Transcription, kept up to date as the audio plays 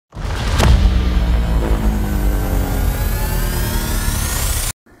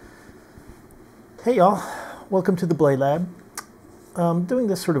Hey y'all, welcome to the Blade Lab. I'm doing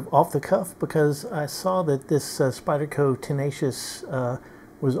this sort of off the cuff because I saw that this Spyderco Tenacious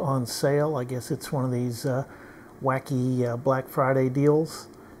was on sale. I guess it's one of these wacky Black Friday deals.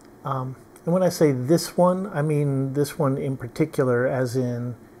 And when I say this one, I mean this one in particular, as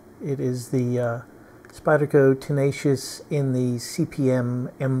in it is the Spyderco Tenacious in the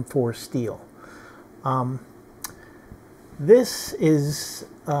CPM M4 steel. This is,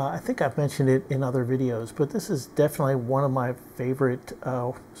 I think I've mentioned it in other videos, but this is definitely one of my favorite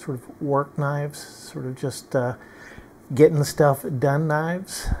sort of work knives, sort of just getting stuff done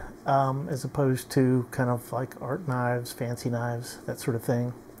knives, as opposed to kind of like art knives, fancy knives, that sort of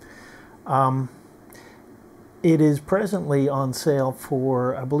thing. It is presently on sale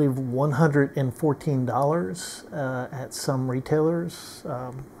for, I believe, $114 at some retailers.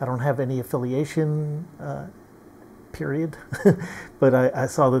 I don't have any affiliation, period, but I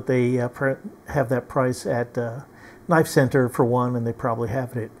saw that they have that price at Knife Center for one, and they probably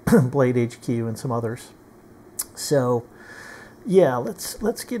have it at Blade HQ and some others. So yeah,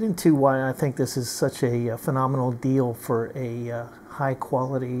 let's get into why I think this is such a phenomenal deal for a high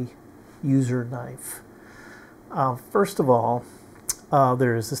quality user knife. First of all,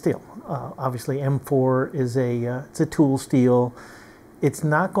 there is the steel. Obviously M4 is it's a tool steel. It's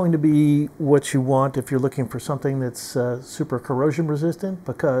not going to be what you want if you're looking for something that's super corrosion resistant,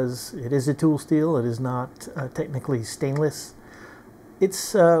 because it is a tool steel. It is not technically stainless.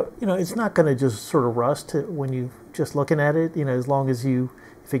 It's it's not going to just sort of rust when you just looking at it. As long as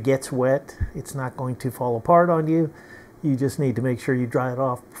if it gets wet, it's not going to fall apart on you. You just need to make sure you dry it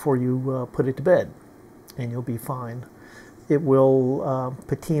off before you put it to bed, and you'll be fine. It will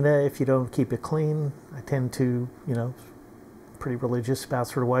patina if you don't keep it clean. I tend to, pretty religious about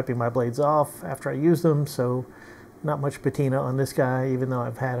sort of wiping my blades off after I use them, so not much patina on this guy, even though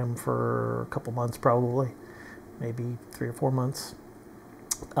I've had him for a couple months, probably maybe 3 or 4 months.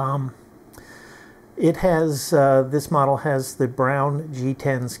 It has this model has the brown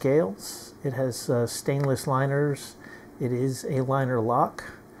G10 scales. It has stainless liners. It is a liner lock.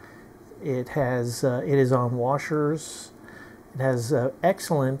 It is on washers. It has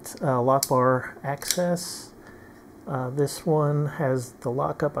excellent lock bar access. This one has the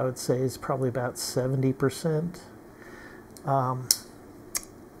lockup, I would say, is probably about 70%.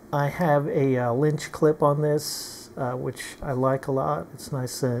 I have a Lynch clip on this, which I like a lot. It's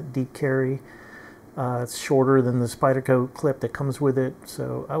nice deep carry. It's shorter than the Spyderco clip that comes with it,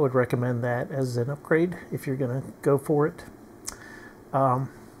 so I would recommend that as an upgrade if you're going to go for it. The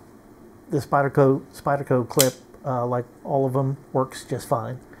Spyderco clip, like all of them, works just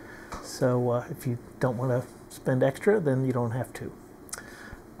fine. So if you don't want to spend extra, then you don't have to.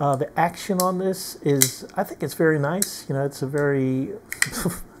 The action on this is, I think it's very nice. It's a very,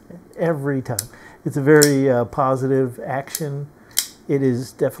 every time, it's a very positive action. It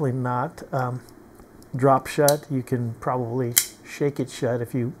is definitely not drop shut. You can probably shake it shut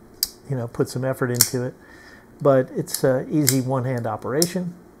if you, put some effort into it. But it's an easy one-hand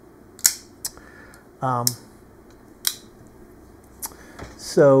operation.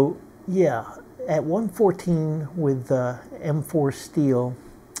 So yeah, at 114 with M4 steel,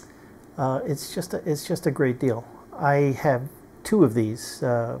 it's just a great deal. I have 2 of these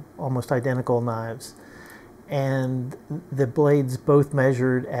almost identical knives, and the blades both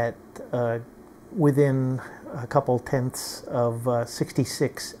measured at within a couple tenths of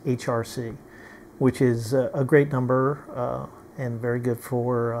 66 HRC, which is a great number and very good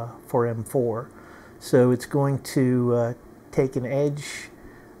for M4. So it's going to take an edge,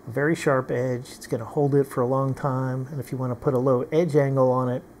 a very sharp edge. It's going to hold it for a long time, and if you want to put a low edge angle on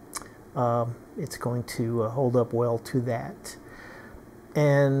it, it's going to hold up well to that.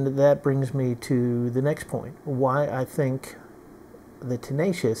 And that brings me to the next point, why I think the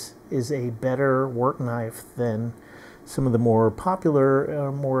Tenacious is a better work knife than some of the more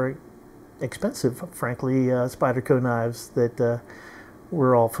popular, more expensive, frankly, Spyderco knives that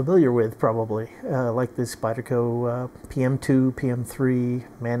we're all familiar with, probably, like the Spyderco PM2, PM3,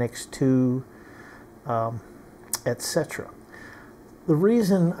 Manix 2, etc. The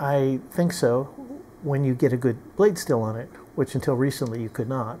reason I think so, when you get a good blade steel on it, which until recently you could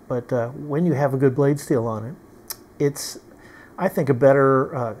not, but when you have a good blade steel on it, it's, I think, a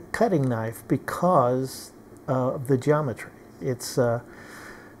better cutting knife because of the geometry. It's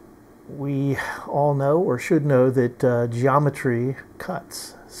we all know, or should know, that geometry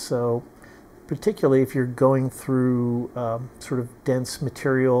cuts. So particularly if you're going through sort of dense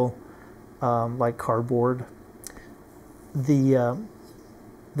material like cardboard, the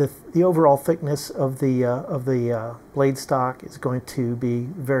the overall thickness of the blade stock is going to be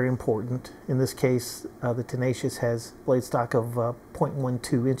very important. In this case, the Tenacious has blade stock of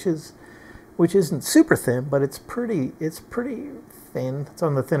 0.12 inches, which isn't super thin, but it's pretty thin. It's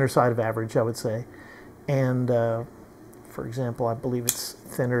on the thinner side of average, I would say. And for example, I believe it's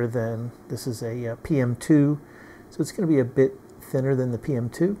thinner than, this is a PM2, so it's going to be a bit thinner than the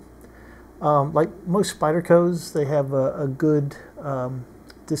PM2. Like most Spydercos, they have a good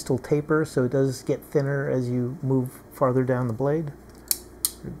distal taper, so it does get thinner as you move farther down the blade.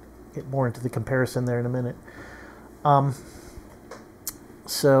 We'll get more into the comparison there in a minute.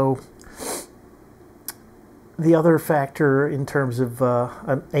 So the other factor in terms of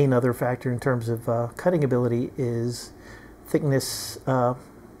another factor in terms of cutting ability is thickness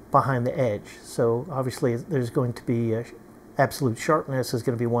behind the edge. So obviously there's going to be absolute sharpness is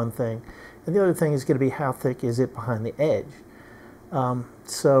going to be one thing, and the other thing is going to be how thick is it behind the edge.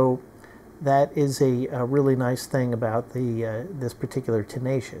 So that is a really nice thing about this particular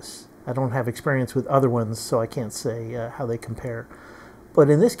Tenacious. I don't have experience with other ones, so I can't say how they compare. But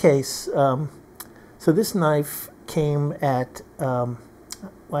in this case, so this knife came at,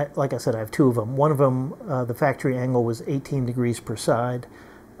 like I said, I have two of them. One of them, the factory angle was 18 degrees per side.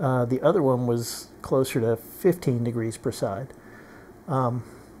 The other one was closer to 15 degrees per side.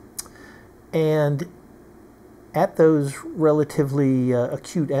 And at those relatively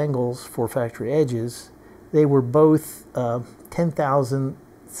acute angles for factory edges, they were both 10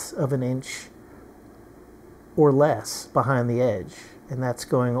 thousandths of an inch or less behind the edge, and that's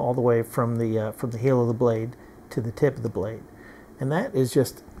going all the way from the heel of the blade to the tip of the blade, and that is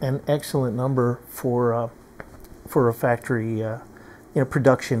just an excellent number for a factory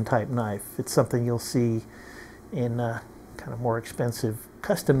production type knife. It's something you'll see in kind of more expensive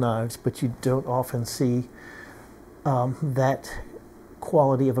custom knives, but you don't often see that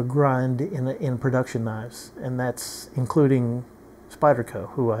quality of a grind in production knives, and that's including Spyderco,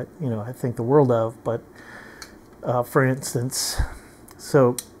 who I think the world of. But for instance,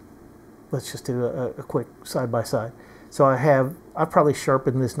 so let's just do a quick side by side. So I've probably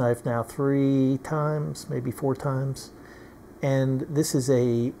sharpened this knife now 3 times, maybe 4 times, and this is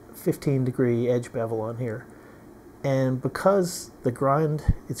a 15-degree edge bevel on here. And because it's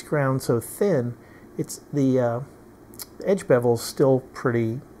ground so thin, it's the edge bevel's still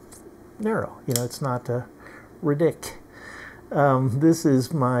pretty narrow. It's not ridic. This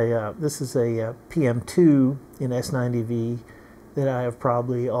is a PM2 in S90V that I have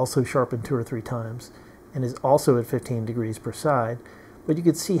probably also sharpened 2 or 3 times, and is also at 15 degrees per side. But you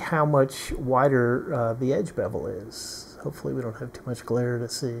can see how much wider the edge bevel is. Hopefully we don't have too much glare to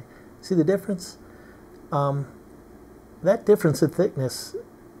see. See the difference? That difference in thickness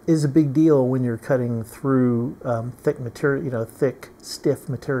is a big deal when you're cutting through thick material, thick, stiff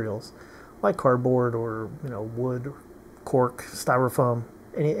materials like cardboard or wood, or cork, styrofoam,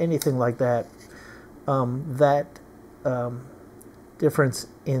 anything like that. That difference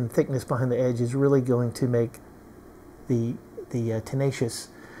in thickness behind the edge is really going to make the Tenacious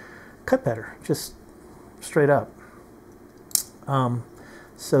cut better, just straight up.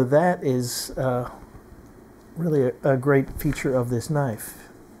 So that is really a great feature of this knife,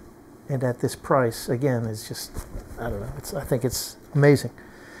 and at this price, again, is just, I don't know, I think it's amazing.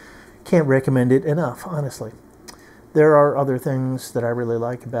 Can't recommend it enough, honestly. There are other things that I really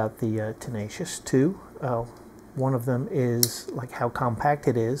like about the Tenacious too. One of them is like how compact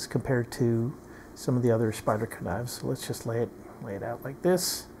it is compared to some of the other Spyderco knives. So let's just lay it out like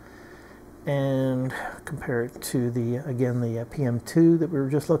this and compare it to the PM2 that we were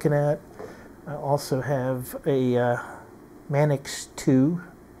just looking at. I also have a Manix 2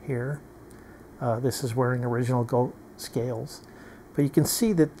 here. This is wearing original gold scales, but you can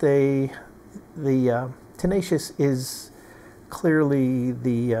see that the Tenacious is clearly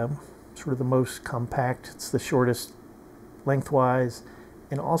the sort of the most compact. It's the shortest lengthwise,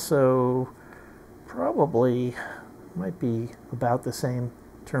 and also probably might be about the same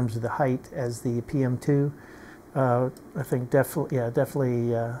in terms of the height as the PM2. I think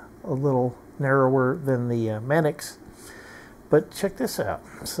definitely a little narrower than the Manix. But check this out.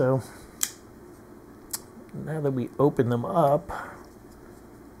 So now that we open them up,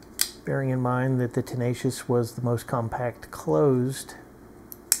 bearing in mind that the Tenacious was the most compact closed,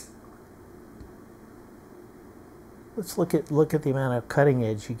 let's look at the amount of cutting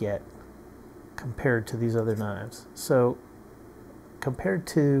edge you get compared to these other knives. So compared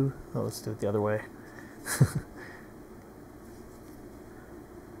to, let's do it the other way.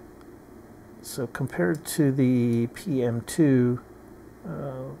 So compared to the PM2,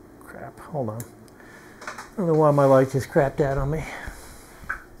 crap, hold on. I don't know why my light just crapped out on me.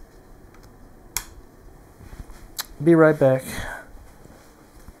 Be right back.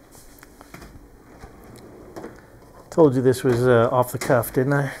 Told you this was off the cuff,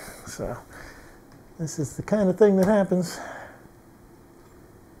 didn't I? So this is the kind of thing that happens.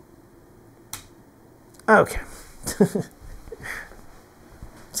 Okay.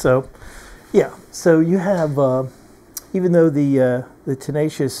 So, yeah. So you have, even though the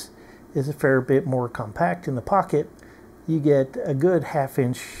Tenacious is a fair bit more compact in the pocket, you get a good 1/2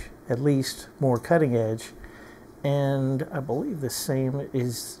 inch at least more cutting edge. And I believe the same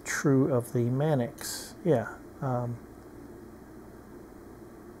is true of the Manix. Yeah.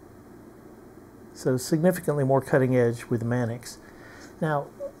 So significantly more cutting edge with the Manix. Now,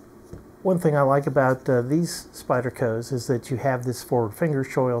 one thing I like about these Spydercos is that you have this forward finger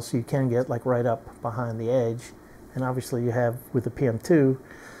choil, so you can get like right up behind the edge. And obviously you have, with the PM2,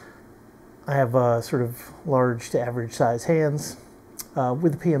 I have sort of large to average size hands.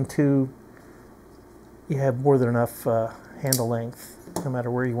 With the PM2, you have more than enough handle length, no matter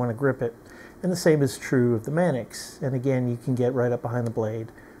where you want to grip it. And the same is true of the Manix. And again, you can get right up behind the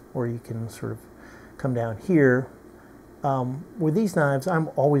blade, or you can sort of come down here. With these knives, I'm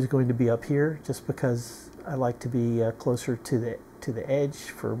always going to be up here, just because I like to be closer to the edge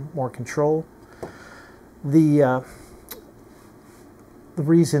for more control. The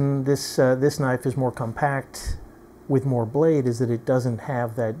reason this knife is more compact with more blade is that it doesn't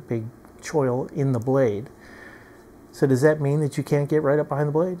have that big choil in the blade. So does that mean that you can't get right up behind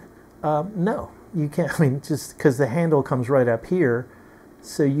the blade? No, you can't. I mean, just because the handle comes right up here,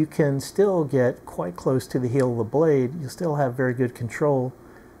 so you can still get quite close to the heel of the blade. You still have very good control,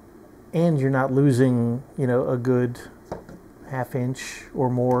 and you're not losing, you know, a good 1/2 inch or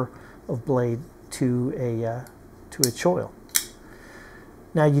more of blade to a choil.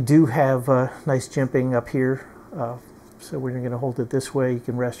 Now you do have nice jimping up here. So when you're going to hold it this way, you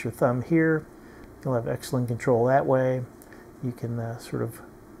can rest your thumb here. You'll have excellent control that way. You can sort of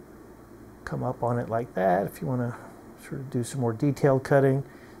come up on it like that if you want to sort of do some more detailed cutting.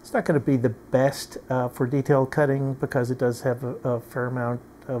 It's not going to be the best for detailed cutting because it does have a fair amount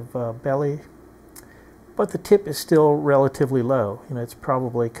of belly, but the tip is still relatively low. You know, it's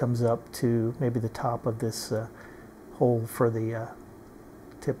probably comes up to maybe the top of this hole for the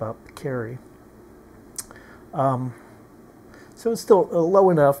tip up carry. So it's still low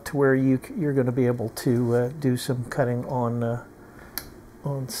enough to where you're going to be able to do some cutting on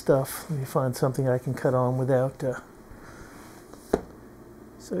stuff. Let me find something I can cut on without.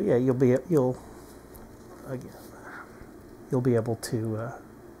 So yeah, you'll be able to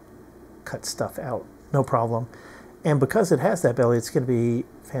cut stuff out, no problem. And because it has that belly, it's going to be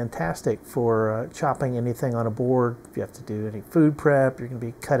fantastic for chopping anything on a board. If you have to do any food prep, you're going to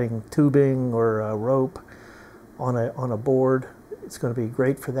be cutting tubing or rope on a board. It's going to be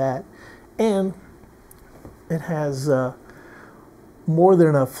great for that. And it has more than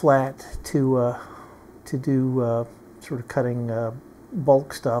enough flat to do sort of cutting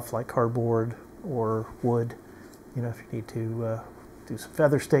bulk stuff like cardboard or wood. You know, if you need to do some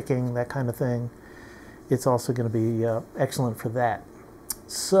feather sticking, that kind of thing. It's also going to be excellent for that.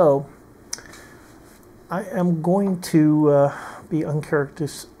 So I am going to be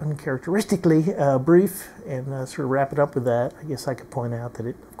uncharacteristically brief and sort of wrap it up with that. I guess I could point out that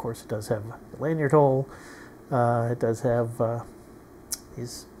of course, it does have a lanyard hole. It does have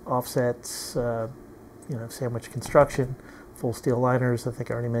these offsets, you know, sandwich construction, full steel liners, I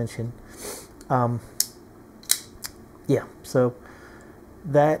think I already mentioned. Yeah, so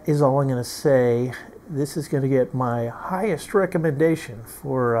that is all I'm going to say. This is going to get my highest recommendation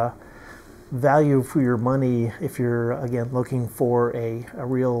for value for your money if you're, again, looking for a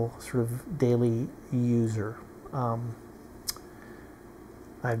real sort of daily user.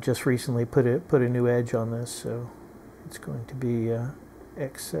 I've just recently put a new edge on this, so it's going to be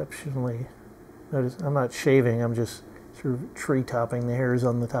exceptionally. Notice I'm not shaving, I'm just sort of tree topping the hairs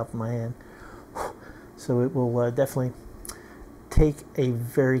on the top of my hand. So it will definitely take a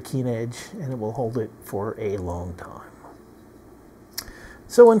very keen edge, and it will hold it for a long time.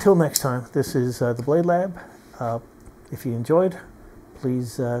 So until next time, this is the Blade Lab. If you enjoyed,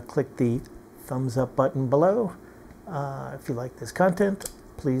 please click the thumbs up button below. If you like this content,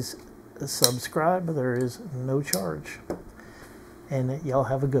 please subscribe. There is no charge. And y'all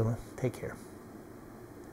have a good one. Take care.